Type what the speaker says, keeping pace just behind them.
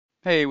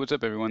Hey, what's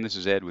up everyone? This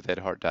is Ed with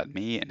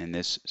edhart.me, and in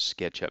this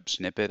SketchUp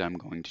snippet I'm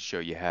going to show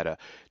you how to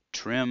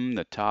trim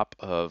the top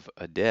of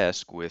a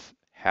desk with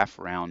half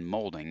round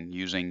molding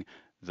using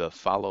the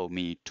Follow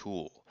Me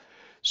tool.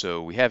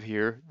 So we have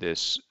here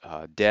this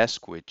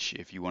desk, which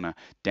if you want to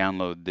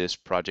download this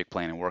project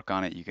plan and work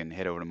on it, you can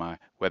head over to my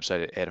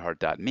website at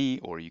edhart.me,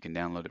 or you can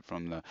download it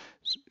from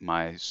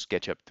my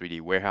SketchUp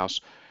 3D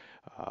warehouse.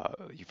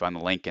 You find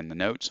the link in the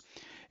notes.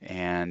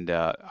 And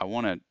I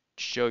want to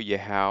show you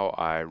how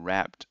I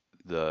wrapped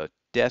the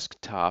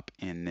desktop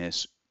in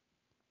this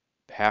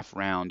half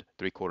round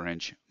 3/4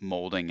 inch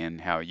molding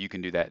and how you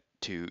can do that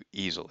too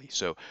easily.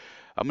 So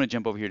I'm going to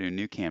jump over here to a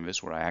new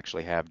canvas where I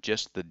actually have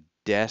just the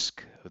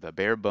desk, the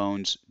bare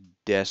bones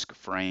desk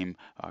frame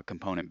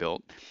component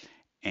built,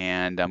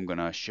 and I'm going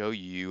to show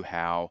you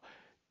how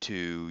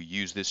to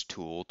use this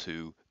tool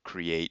to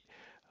create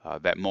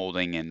that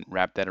molding and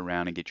wrap that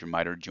around and get your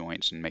miter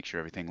joints and make sure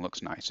everything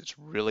looks nice. It's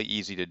really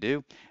easy to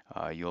do.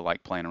 You'll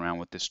like playing around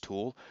with this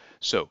tool.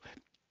 So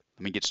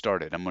let me get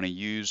started. I'm going to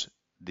use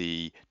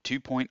the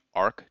 2-point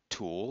arc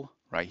tool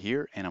right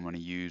here, and I'm going to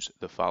use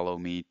the Follow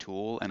Me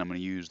tool, and I'm going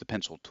to use the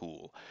pencil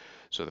tool.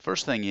 So the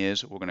first thing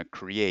is we're going to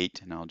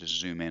create, and I'll just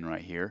zoom in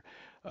right here,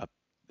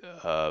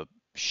 a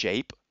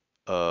shape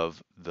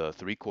of the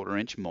 3/4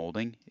 inch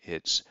molding.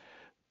 It's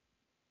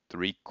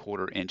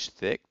 3/4 inch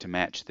thick to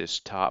match this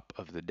top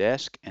of the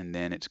desk, and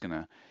then it's going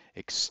to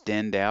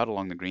extend out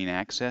along the green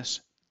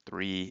axis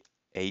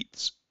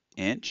 3/8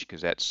 inch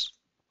because that's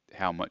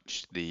how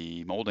much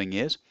the molding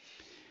is.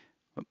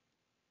 Let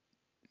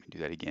me do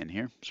that again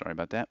here. Sorry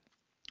about that.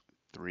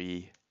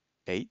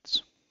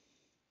 3/8.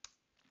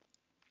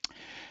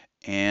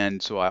 And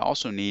so I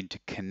also need to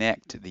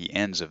connect the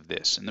ends of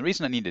this. And the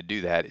reason I need to do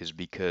that is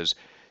because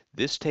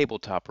this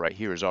tabletop right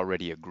here is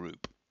already a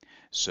group.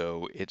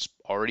 So it's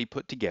already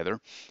put together,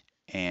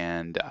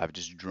 and I've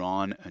just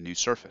drawn a new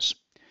surface.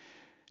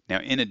 Now,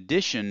 in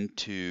addition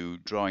to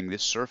drawing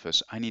this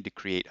surface, I need to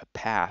create a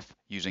path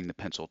using the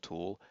pencil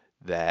tool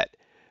that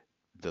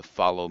the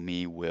Follow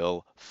Me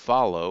will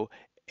follow,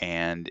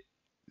 and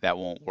that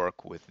won't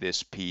work with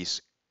this piece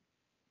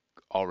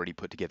already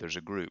put together as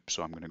a group.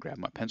 So I'm going to grab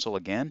my pencil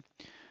again.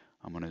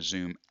 I'm going to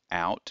zoom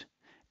out,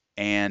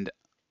 and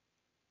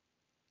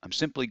I'm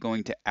simply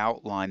going to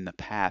outline the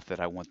path that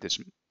I want this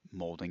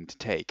molding to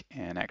take.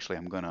 And actually,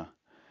 I'm going to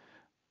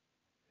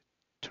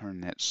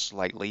turn that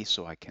slightly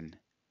so I can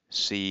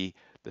see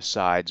the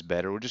sides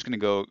better. We're just going to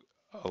go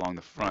along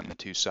the front and the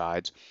two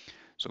sides.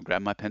 So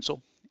grab my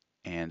pencil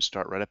and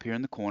start right up here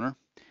in the corner.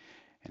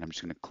 And I'm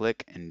just going to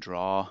click and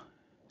draw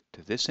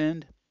to this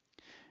end,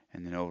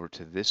 and then over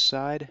to this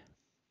side,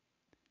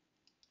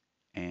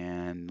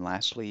 and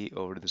lastly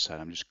over to the side.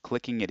 I'm just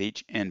clicking at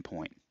each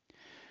endpoint.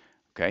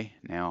 Okay,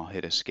 now I'll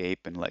hit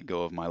escape and let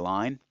go of my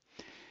line.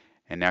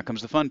 And now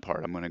comes the fun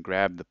part. I'm going to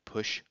grab the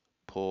push,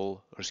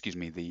 pull, or excuse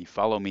me, the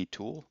Follow Me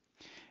tool,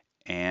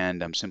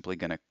 and I'm simply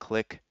going to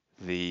click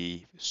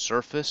the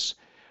surface,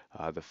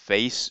 the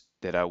face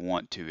that I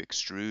want to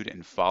extrude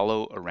and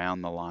follow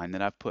around the line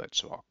that I've put.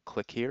 So I'll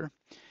click here,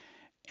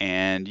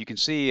 and you can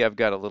see I've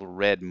got a little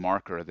red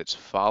marker that's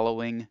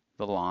following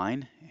the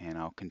line, and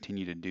I'll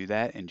continue to do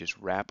that and just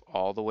wrap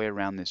all the way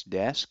around this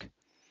desk.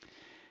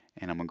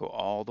 And I'm going to go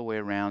all the way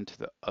around to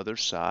the other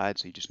side,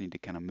 so you just need to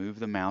kind of move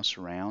the mouse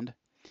around.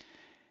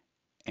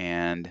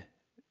 And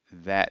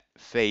that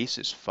face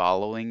is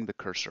following the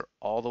cursor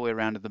all the way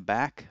around to the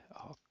back.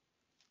 I'll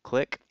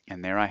click,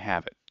 and there I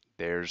have it.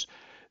 There's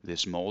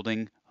this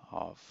molding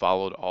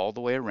followed all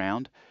the way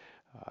around.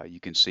 You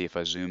can see if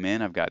I zoom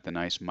in, I've got the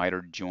nice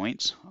mitered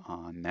joints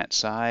on that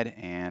side,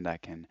 and I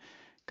can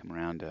come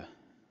around to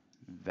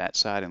that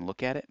side and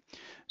look at it.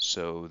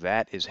 So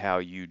that is how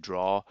you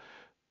draw,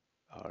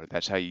 or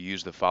that's how you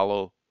use the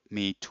Follow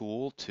Me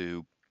tool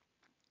to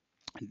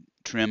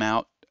trim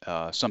out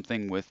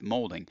something with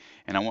molding.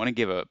 And I want to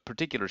give a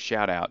particular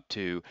shout out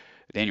to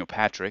Daniel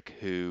Patrick,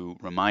 who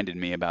reminded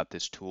me about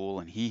this tool,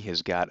 and he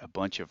has got a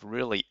bunch of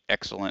really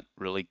excellent,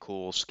 really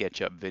cool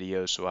SketchUp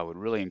videos. So I would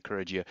really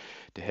encourage you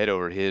to head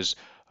over to his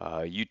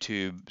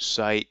YouTube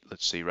site.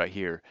 Let's see right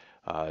here,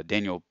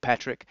 Daniel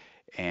Patrick,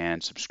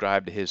 and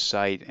subscribe to his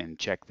site and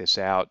check this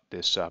out.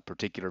 This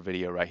particular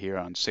video right here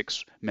on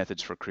 6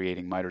 methods for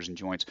creating miters and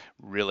joints,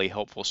 really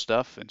helpful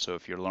stuff. And so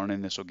if you're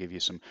learning, this will give you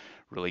some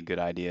really good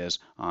ideas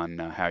on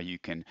how you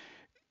can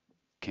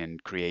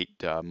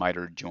create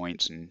mitered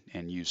joints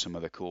and use some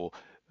of the cool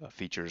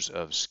features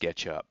of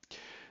SketchUp.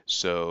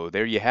 So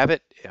there you have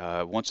it.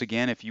 Once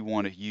again, if you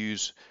want to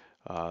use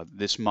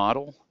this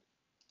model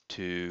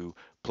to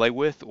play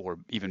with or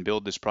even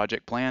build this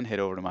project plan,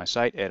 head over to my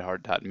site,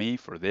 edhart.me,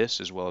 for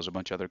this as well as a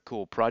bunch of other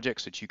cool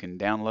projects that you can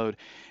download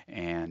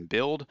and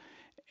build,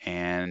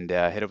 and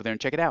head over there and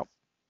check it out.